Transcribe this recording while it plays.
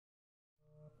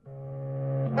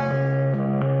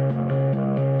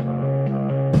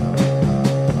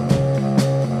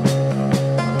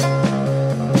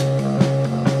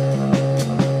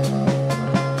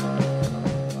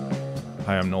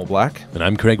Black. And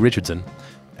I'm Craig Richardson.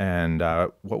 And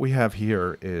what we have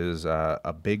here is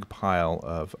a big pile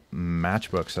of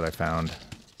matchbooks that I found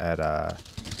at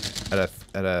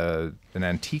an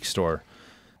antique store.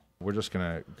 We're just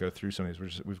gonna go through some of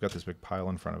these. We've got this big pile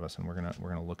in front of us, and we're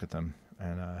gonna look at them.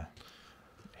 And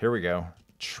here we go.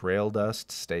 Trail Dust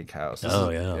Steakhouse.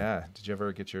 Yeah. Did you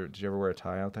ever wear a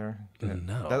tie out there?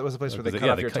 No. That was the place where they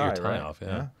cut off your tie, right? Off,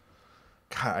 yeah.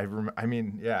 God, I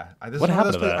mean, yeah. What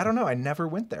happened to that? I don't know. I never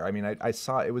went there. I mean, I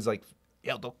saw it was like,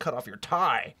 yeah, they'll cut off your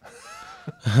tie.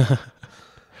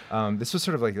 This was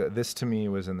sort of like, this to me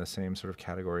was in the same sort of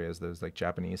category as those like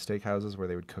Japanese steakhouses where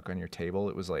they would cook on your table.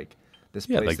 It was like this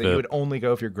place like that you would only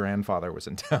go if your grandfather was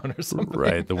in town or something.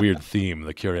 Right, the weird theme,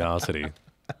 the curiosity.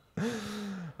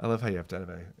 I love how you have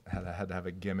to had to have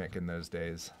a gimmick in those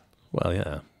days. Well,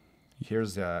 yeah.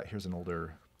 Here's an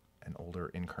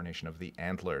older incarnation of the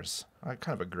antlers.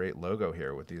 Kind of a great logo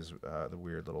here with these the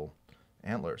weird little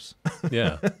antlers.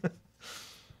 Yeah.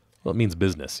 Well, it means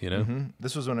business, you know? Mm-hmm.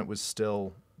 This was when it was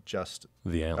still just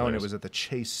the antlers. Oh, and it was at the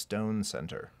Chase Stone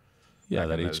Center. Yeah,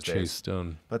 that H. Chase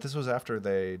Stone. But this was after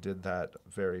they did that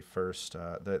very first.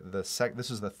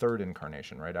 This is the third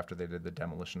incarnation, right after they did the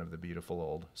demolition of the beautiful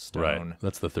old stone. Right,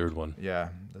 that's the third one. Yeah,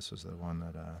 this was the one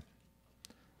that.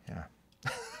 Yeah.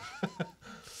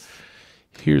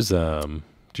 Here's do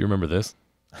you remember this?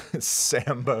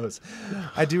 Sambo's.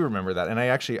 I do remember that, and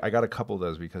I got a couple of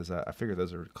those because I figured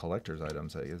those are collector's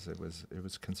items. I guess it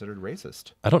was considered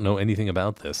racist. I don't know anything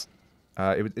about this.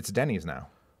 It's Denny's now.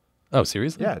 Oh,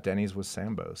 seriously? Yeah, Denny's was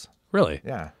Sambo's. Really?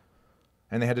 Yeah,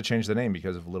 and they had to change the name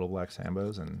because of Little Black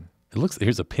Sambo's, and it looks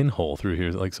here's a pinhole through here,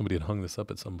 like somebody had hung this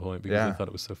up at some point because they thought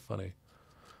it was so funny.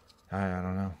 I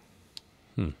don't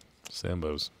know.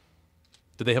 Sambo's.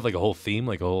 Did they have like a whole theme,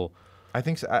 like a whole? I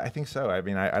think so. I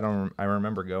mean, I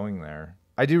remember going there.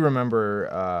 I do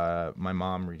remember my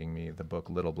mom reading me the book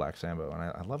Little Black Sambo, and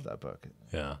I love that book.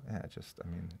 Yeah. Yeah, it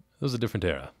was a different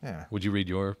era. Yeah. Would you read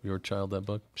your child that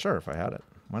book? Sure, if I had it.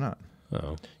 Why not?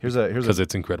 Oh. Because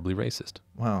it's incredibly racist.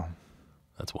 Well,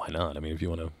 that's why not. I mean, if you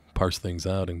want to parse things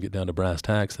out and get down to brass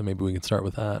tacks, then maybe we can start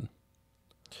with that.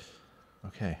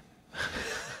 Okay.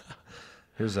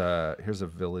 Here's a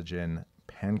Village Inn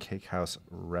Pancake House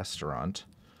restaurant.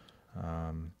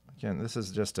 Again, this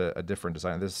is just a different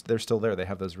design. They're still there. They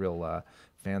have those real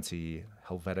fancy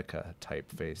Helvetica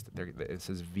typeface. It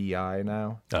says VI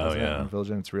now. Oh, yeah. Village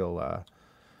Inn. It's real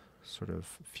sort of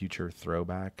future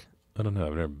throwback. I don't know.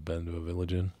 I've never been to a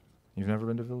Village Inn. You've never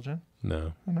been to Village Inn?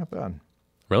 No. Oh, not bad.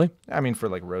 Really? I mean, for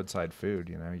like roadside food,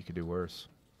 you could do worse.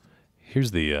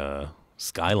 Here's the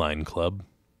Skyline Club.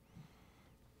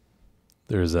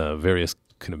 There's various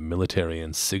kind of military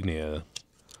insignia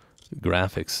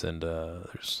graphics, and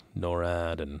there's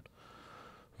NORAD and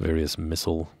various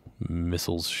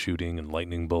missiles shooting and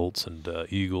lightning bolts, and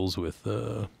eagles with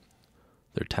their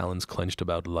talons clenched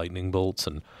about lightning bolts,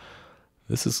 and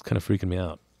this is kind of freaking me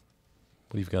out.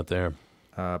 What do you got there?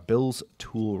 Bill's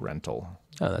Tool Rental.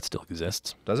 Oh, that still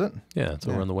exists. Does it? Yeah, it's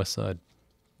over on the west side.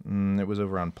 It was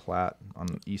over on Platte,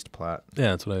 on East Platte.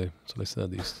 Yeah, that's what I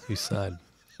said. The east side.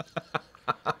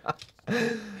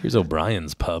 Here's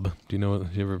O'Brien's Pub. Do you know?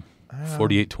 Have you ever?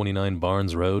 4829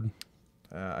 Barnes Road.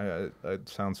 It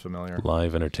sounds familiar.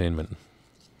 Live entertainment.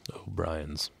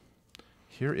 O'Brien's.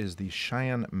 Here is the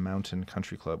Cheyenne Mountain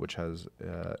Country Club, which has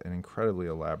an incredibly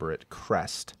elaborate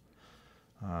crest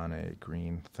on a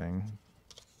green thing.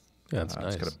 Yeah, it's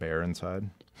nice. It's got a bear inside.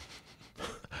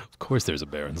 Of course there's a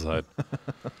bear inside.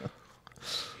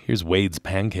 Here's Wade's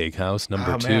Pancake House,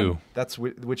 number 2. Man. That's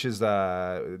which is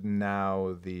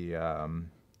now the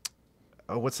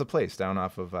what's the place down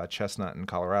off of Chestnut in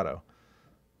Colorado?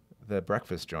 The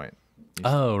breakfast joint.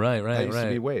 Right. That used to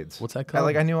be Wade's. What's that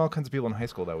called? I knew all kinds of people in high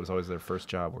school. That was always their first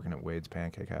job, working at Wade's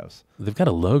Pancake House. They've got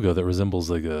a logo that resembles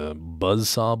like a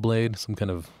buzzsaw blade, some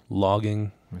kind of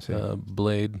logging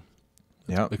blade.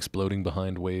 Yeah, exploding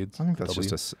behind Wade's. I think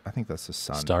that's I think that's the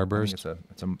sun. Starburst.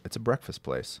 It's a breakfast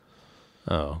place.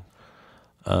 Oh,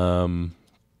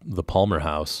 the Palmer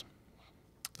House.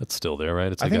 That's still there,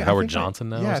 right? It's like a Howard Johnson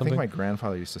now. Yeah, or something? I think my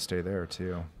grandfather used to stay there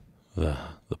too. The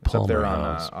It's Palmer up there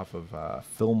House off of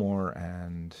Fillmore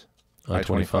and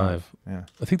I-25. Yeah,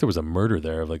 I think there was a murder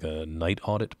there of like a night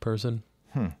audit person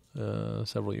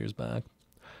several years back.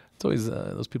 It's always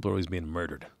those people are always being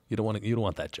murdered. You don't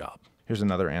want that job. Here's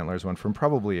another Antlers one from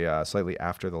probably slightly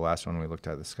after the last one we looked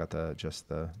at. It's got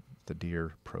the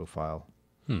deer profile.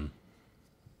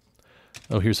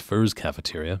 Oh, here's Fur's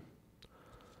Cafeteria.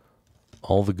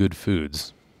 All the good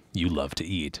foods you love to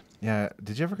eat. Yeah.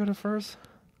 Did you ever go to Fur's?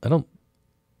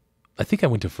 I think I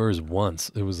went to Fur's once.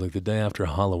 It was like the day after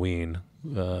Halloween.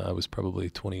 I was probably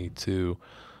 22.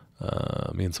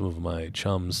 Me and some of my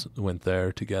chums went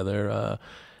there together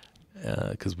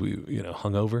because we,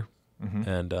 hung over. Mm-hmm.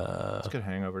 And It's a good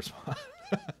hangover spot.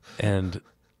 and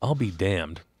I'll be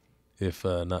damned if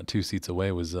not 2 seats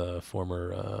away was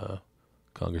former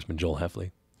Congressman Joel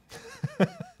Heffley.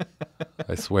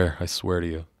 I swear to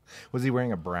you. Was he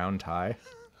wearing a brown tie?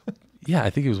 Yeah,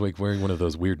 I think he was like wearing one of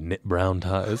those weird knit brown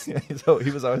ties. Yeah, so he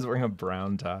was always wearing a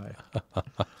brown tie.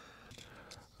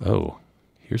 Oh,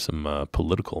 here's some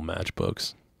political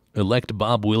matchbooks. Elect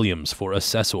Bob Williams for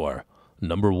assessor.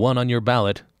 Number 1 on your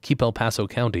ballot. Keep El Paso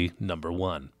County number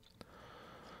 1.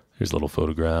 Here's a little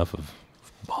photograph of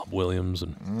Bob Williams.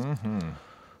 And Mm-hmm.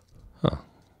 Huh.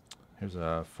 Here's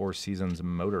a Four Seasons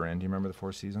Motor Inn. Do you remember the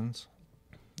Four Seasons?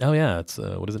 Oh, yeah. It's,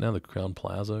 what is it now? The Crown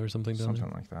Plaza or something down Something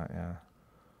there? like that, yeah.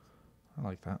 I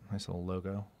like that. Nice little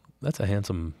logo. That's a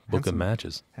handsome book of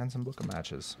matches. Handsome book of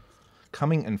matches.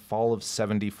 Coming in fall of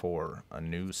 74, a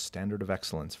new standard of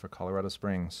excellence for Colorado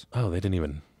Springs. Oh, they didn't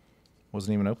even...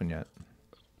 Wasn't even open yet.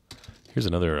 Here's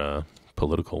another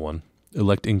political one.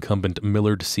 Elect incumbent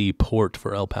Millard C. Port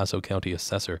for El Paso County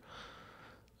assessor.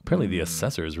 Apparently the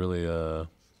assessors really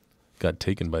got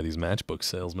taken by these matchbook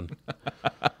salesmen.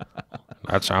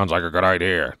 That sounds like a good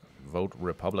idea. Vote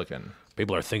Republican.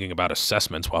 People are thinking about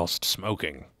assessments whilst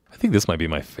smoking. I think this might be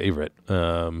my favorite.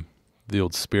 The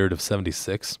old Spirit of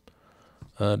 76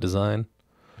 design.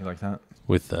 You like that?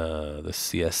 With the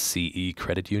CSCE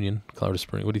Credit Union, Colorado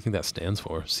Springs. What do you think that stands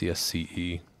for?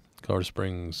 CSCE, Colorado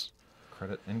Springs.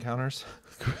 Credit encounters?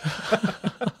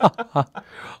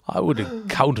 I would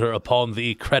encounter upon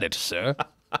thee credit, sir,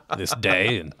 this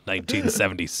day in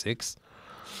 1976.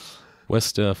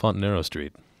 West Fontanero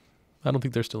Street. I don't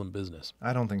think they're still in business.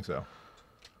 I don't think so.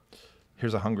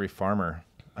 Here's a Hungry Farmer.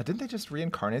 Didn't they just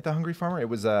reincarnate the Hungry Farmer? It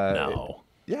was... No.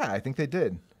 Yeah, I think they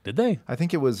did. Did they? I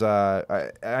think it was,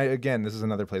 again, this is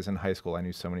another place in high school. I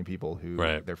knew so many people who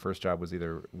their first job was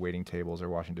either waiting tables or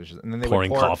washing dishes. And then they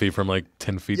pouring would pour coffee from like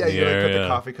 10 feet yeah, in the you air. Like put the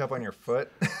coffee cup on your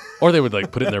foot. Or they would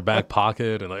like put it in their back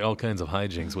pocket and like all kinds of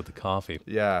hijinks with the coffee.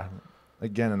 Yeah.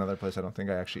 Again, another place I don't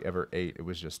think I actually ever ate. It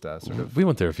was just sort of... We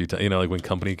went there a few times, like when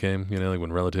company came, like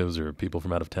when relatives or people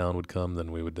from out of town would come,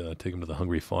 then we would take them to the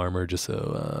Hungry Farmer just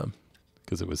so,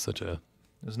 because it was such a...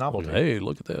 It was novelty. Hey,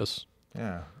 look at this.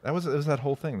 Yeah, it was that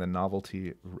whole thing, the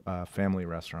novelty family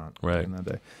restaurant right in that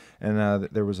day. And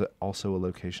there was also a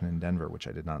location in Denver, which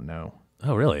I did not know.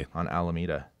 Oh, really? On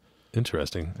Alameda.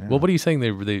 Interesting. Yeah. Well, what are you saying?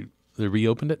 They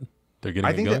reopened it? They're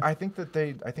getting it going? I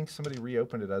think somebody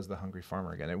reopened it as the Hungry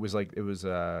Farmer again. It was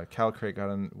Cal Crate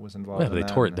was involved. Yeah, but they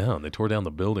tore it down. They tore down the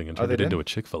building and turned it into a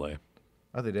Chick-fil-A.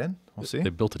 Oh, they did? We'll see. They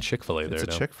built a Chick-fil-A there.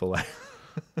 It's a Chick-fil-A.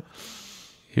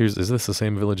 Is this the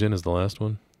same Village Inn as the last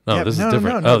one? No, yeah, this is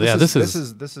different. No, oh, yeah, this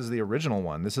is the original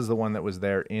one. This is the one that was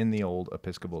there in the old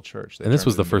Episcopal Church. And this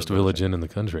was the first Village Inn in the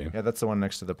country. Yeah, that's the one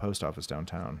next to the post office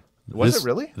downtown. Was it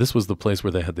really? This was the place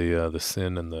where they had the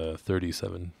Sin and the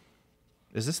 37.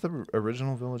 Is this the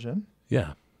original Village Inn?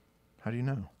 Yeah. How do you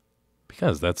know?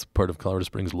 Because that's part of Colorado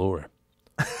Springs lore.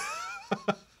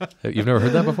 You've never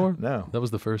heard that before? No. That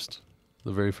was the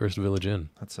very first Village Inn.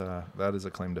 That is a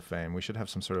claim to fame. We should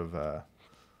have some sort of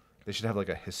they should have like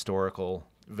a historical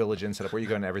Village Inn setup where you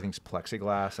go and everything's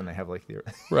plexiglass and they have like the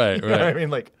right. You know what I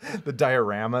mean, like the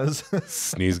dioramas.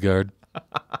 Sneeze guard.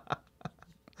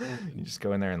 You just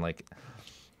go in there and like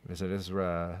visit. Is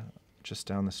just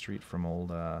down the street from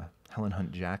old Helen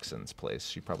Hunt Jackson's place.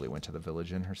 She probably went to the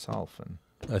Village Inn herself, and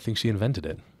I think she invented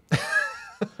it.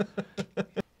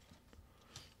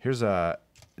 Here's a.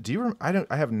 I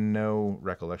have no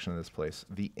recollection of this place.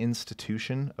 The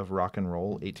Institution of Rock and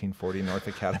Roll, 1840 North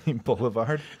Academy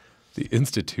Boulevard. The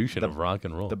Institution of Rock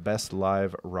and Roll. The best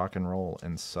live rock and roll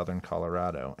in Southern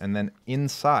Colorado. And then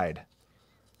inside,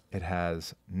 it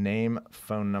has name,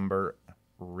 phone number,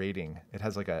 rating. It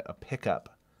has like a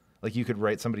pickup. Like you could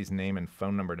write somebody's name and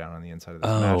phone number down on the inside of this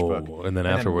matchbook. And then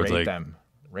afterwards,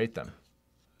 rate them.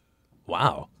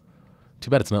 Wow.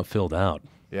 Too bad it's not filled out.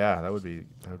 Yeah, that would be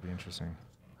interesting.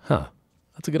 Huh.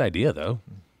 That's a good idea, though.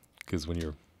 Because when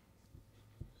you're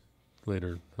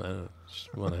later,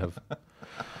 just want to have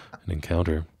an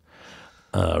encounter.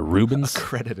 Rubens. A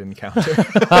credit encounter.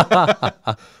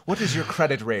 What is your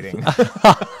credit rating?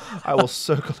 I will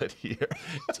circle it here.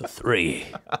 It's a 3.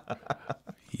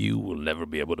 You will never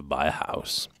be able to buy a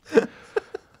house.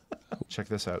 Check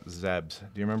this out. Zeb's.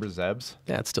 Do you remember Zeb's?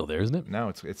 Yeah, it's still there, isn't it? No,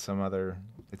 it's some other...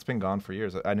 It's been gone for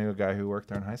years. I knew a guy who worked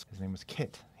there in high school. His name was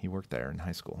Kit. He worked there in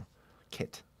high school.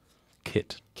 Kit,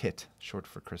 short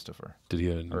for Christopher. Did he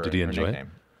enjoy it?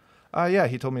 Yeah,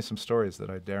 he told me some stories that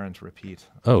I daren't repeat.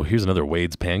 Oh, here's another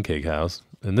Wade's Pancake House.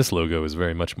 And this logo is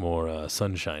very much more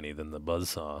sunshiny than the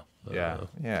Buzzsaw.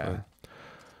 Yeah.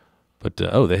 But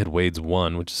they had Wade's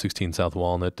 1, which is 16 South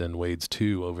Walnut, and Wade's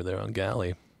 2 over there on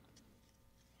Galley.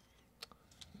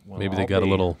 Well, Maybe they got a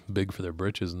little big for their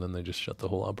britches, and then they just shut the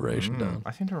whole operation down.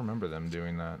 I seem to remember them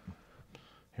doing that.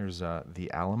 Here's the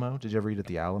Alamo. Did you ever eat at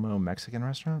the Alamo Mexican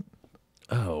restaurant?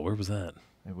 Oh, where was that?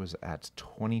 It was at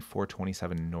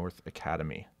 2427 North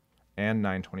Academy and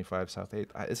 925 South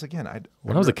 8th.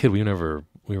 When I was a kid, we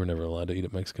were never allowed to eat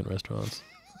at Mexican restaurants.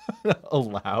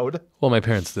 Allowed? Well, my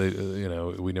parents,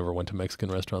 we never went to Mexican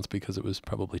restaurants because it was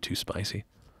probably too spicy.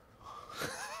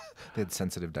 They had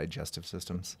sensitive digestive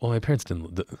systems. Well, my parents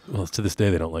didn't. Well, to this day,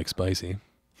 they don't like spicy.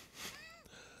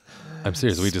 I'm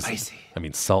serious. Spicy.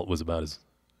 Salt was about as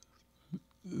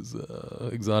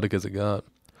exotic as it got.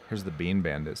 Here's the Bean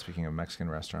Bandit, speaking of Mexican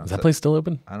restaurants. Is that place still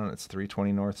open? I don't know. It's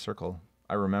 320 North Circle.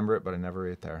 I remember it, but I never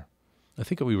ate there. I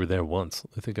think we were there once.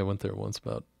 I think I went there once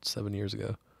about 7 years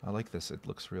ago. I like this. It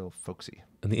looks real folksy.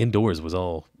 And the indoors it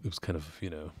was kind of,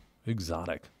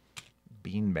 exotic.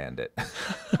 Bean Bandit. It's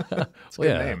a Well,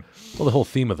 good name. Well, the whole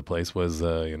theme of the place was,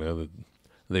 that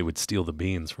they would steal the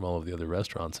beans from all of the other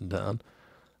restaurants in town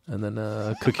and then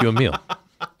cook you a meal.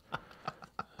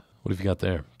 What have you got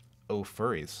there? Oh,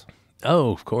 furries.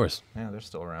 Oh, of course. Yeah, they're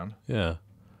still around. Yeah.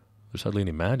 There's hardly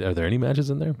any Are there any matches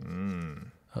in there?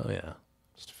 Oh, yeah.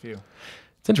 Just a few.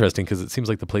 It's interesting because it seems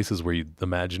like the places where you'd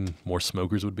imagine more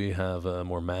smokers would be have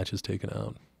more matches taken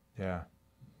out. Yeah.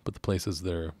 But the places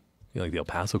there, like the El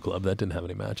Paso Club, that didn't have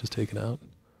any matches taken out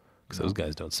because those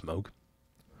guys don't smoke.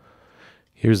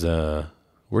 Here's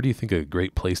where do you think a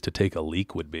great place to take a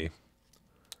leak would be?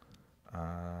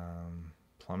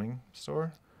 Plumbing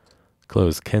store?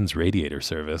 Close Ken's Radiator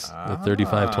Service at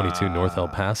 3522 North El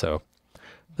Paso.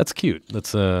 That's cute.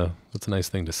 That's a nice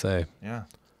thing to say. Yeah.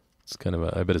 It's kind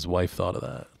of I bet his wife thought of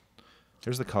that.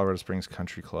 Here's the Colorado Springs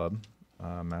Country Club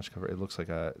match cover. It looks like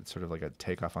it's sort of like a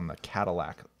takeoff on the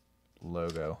Cadillac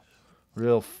logo.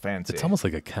 Real fancy. It's almost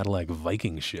like a Cadillac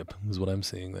Viking ship is what I'm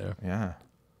seeing there. Yeah.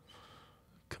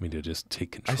 Coming to just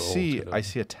take control. I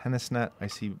see a tennis net. I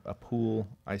see a pool.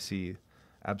 I see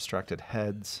abstracted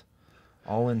heads,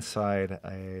 all inside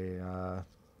a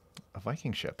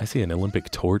Viking ship. I see an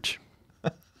Olympic torch.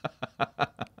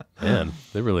 Man,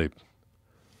 they really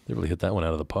hit that one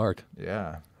out of the park.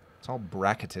 Yeah. It's all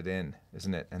bracketed in,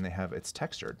 isn't it? And it's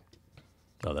textured.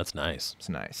 Oh, that's nice. It's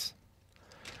nice.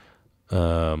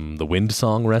 The Wind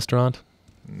Song restaurant.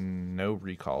 No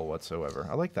recall whatsoever.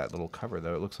 I like that little cover,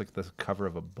 though. It looks like the cover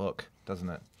of a book, doesn't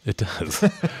it? It does.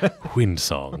 Wind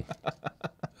Song.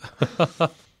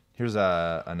 Here's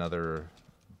another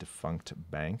defunct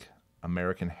bank,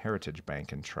 American Heritage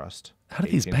Bank and Trust. How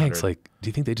do these banks, do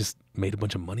you think they just made a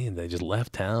bunch of money and they just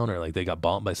left town, or like they got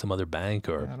bought by some other bank?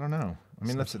 Or I don't know. I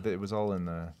mean, it was all in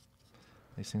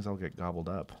these things all get gobbled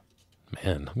up.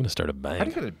 Man, I'm going to start a bank. How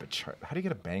do you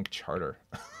get a bank charter?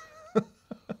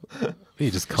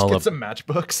 You just call up some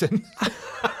matchbooks and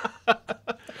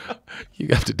you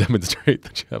have to demonstrate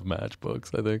that you have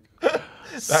matchbooks, I think.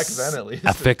 Back then, at least.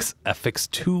 Affix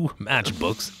 2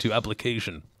 matchbooks to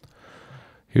application.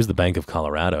 Here's the Bank of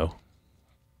Colorado,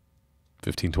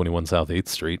 1521 South 8th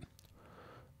Street.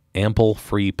 Ample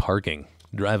free parking.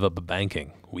 Drive-up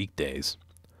banking. Weekdays.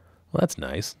 Well, that's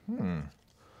nice.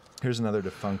 Here's another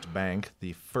defunct bank,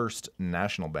 the First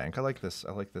National Bank. I like this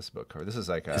book cover. This is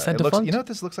like is that defunct? You know what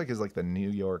this looks like is like the New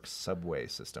York subway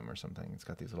system or something. It's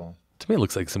got these little. To me, it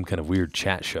looks like some kind of weird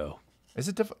chat show.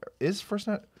 Is First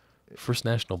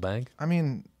National Bank? I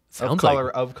mean, sounds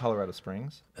of Colorado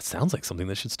Springs. That sounds like something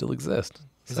that should still exist.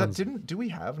 Do we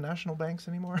have national banks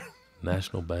anymore?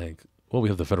 National Bank. Well, we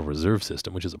have the Federal Reserve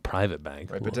System, which is a private bank.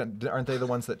 Right, but aren't they the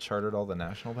ones that chartered all the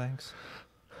national banks?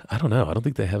 I don't know. I don't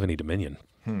think they have any dominion.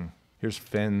 Here's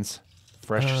Finn's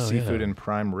Fresh Seafood and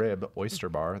Prime Rib Oyster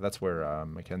Bar. That's where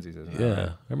Mackenzie's is. Yeah, right?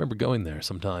 I remember going there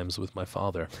sometimes with my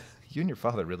father. You and your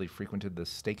father really frequented the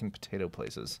steak and potato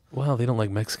places. Well, they don't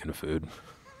like Mexican food.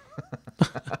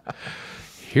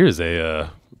 Here's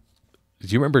do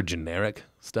you remember generic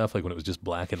stuff, like when it was just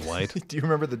black and white? Do you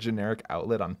remember the generic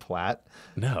outlet on Platte?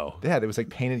 No. Yeah, it was like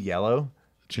painted yellow.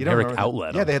 Generic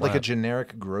outlet. Yeah, they had like a Platte.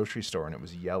 generic grocery store, and it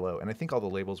was yellow. And I think all the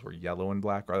labels were yellow and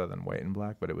black rather than white and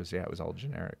black. But it was all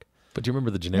generic. But do you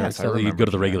remember the generic Yes, I stuff? You'd remember go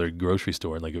to the generic. regular grocery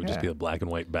store and like it would just be a black and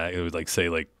white bag. It would like say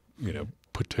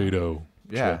potato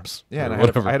chips. Yeah, and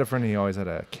I had a friend who always had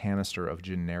a canister of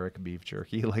generic beef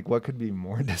jerky. Like, what could be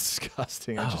more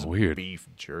disgusting than just weird. beef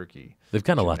jerky? They've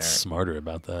gotten a lot Generic. smarter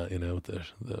about that, with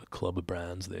the club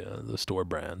brands, the store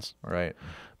brands. Right.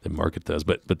 They market those.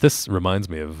 But this reminds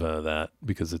me of that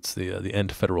because it's the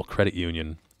End Federal Credit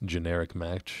Union generic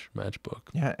matchbook.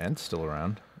 Yeah, and still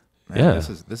around. Man, Yeah.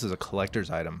 This is a collector's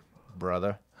item,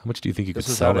 brother. How much do you think you could This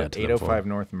is sell out that at to them for? 805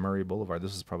 North Murray Boulevard.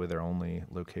 This is probably their only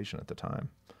location at the time.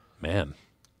 Man,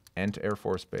 Ent Air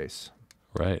Force Base.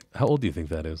 right. How old do you think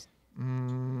that is?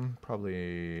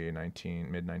 Probably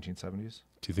mid-1970s.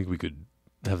 Do you think we could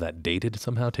have that dated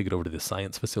somehow? Take it over to the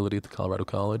science facility at the Colorado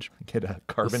College? Get a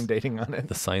carbon dating on it.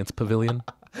 The science pavilion?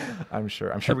 I'm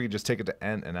sure we could just take it to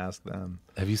Ent and ask them.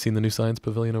 Have you seen the new science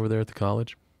pavilion over there at the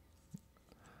college?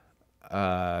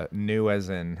 New as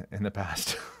in the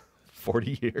past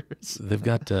 40 years. They've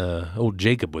got, old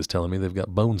Jacob was telling me they've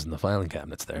got bones in the filing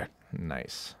cabinets there.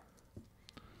 Nice.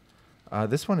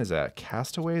 This one is a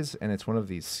Castaways, and it's one of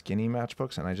these skinny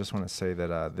matchbooks. And I just want to say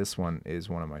that this one is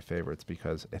one of my favorites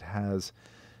because it has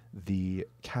the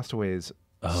Castaways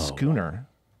schooner.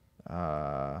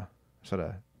 Is that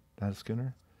a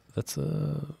schooner? That's Is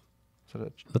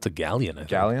that a galleon, I think.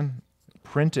 galleon?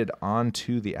 Printed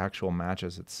onto the actual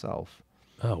matches itself.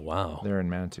 Oh, wow. There in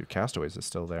Manitou. Castaways is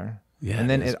still there. Yeah, and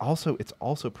then it is. it's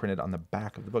also printed on the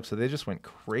back of the book. So they just went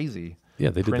crazy. Yeah,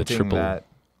 they did the printing triple. that.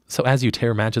 So as you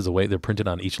tear matches away, they're printed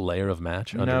on each layer of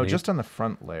match No, underneath? just on the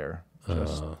front layer.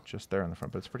 Just there on the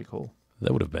front, but it's pretty cool.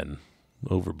 That would have been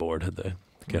overboard had they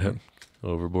get it.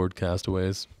 Overboard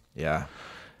Castaways. Yeah.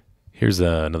 Here's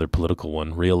another political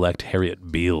one. Re-elect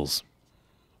Harriet Beals.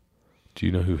 Do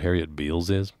you know who Harriet Beals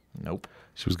is? Nope.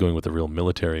 She was going with a real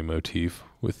military motif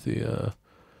with the,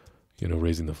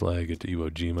 raising the flag at Iwo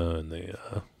Jima and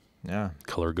the Yeah.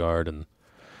 color guard. And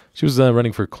she was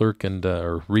running for clerk and,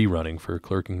 or rerunning for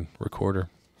clerk and recorder.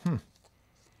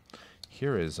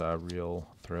 Here is a real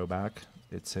throwback.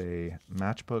 It's a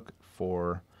matchbook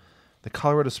for the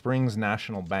Colorado Springs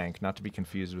National Bank, not to be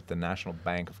confused with the National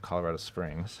Bank of Colorado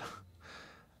Springs,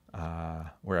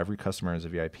 where every customer is a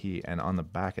VIP. And on the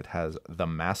back, it has the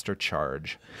Master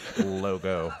Charge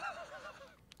logo.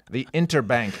 The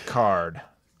Interbank card.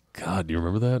 God, do you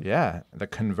remember that? Yeah, the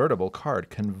convertible card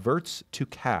converts to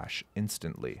cash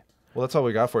instantly. Well, that's all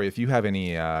we got for you. If you have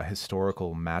any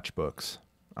historical matchbooks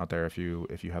out there, if you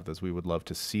have those, we would love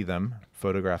to see them,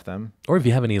 photograph them. Or if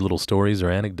you have any little stories or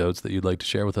anecdotes that you'd like to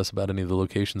share with us about any of the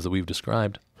locations that we've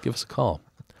described, give us a call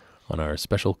on our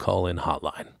special call-in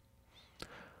hotline,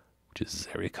 which is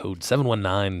area code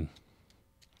 719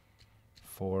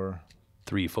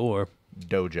 434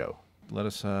 Dojo. Let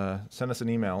us send us an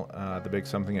email,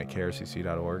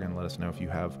 thebigsomething@krcc.org, and let us know if you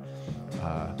have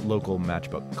local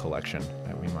matchbook collection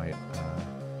that we might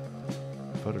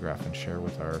photograph and share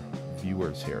with our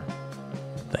viewers here.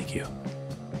 Thank you.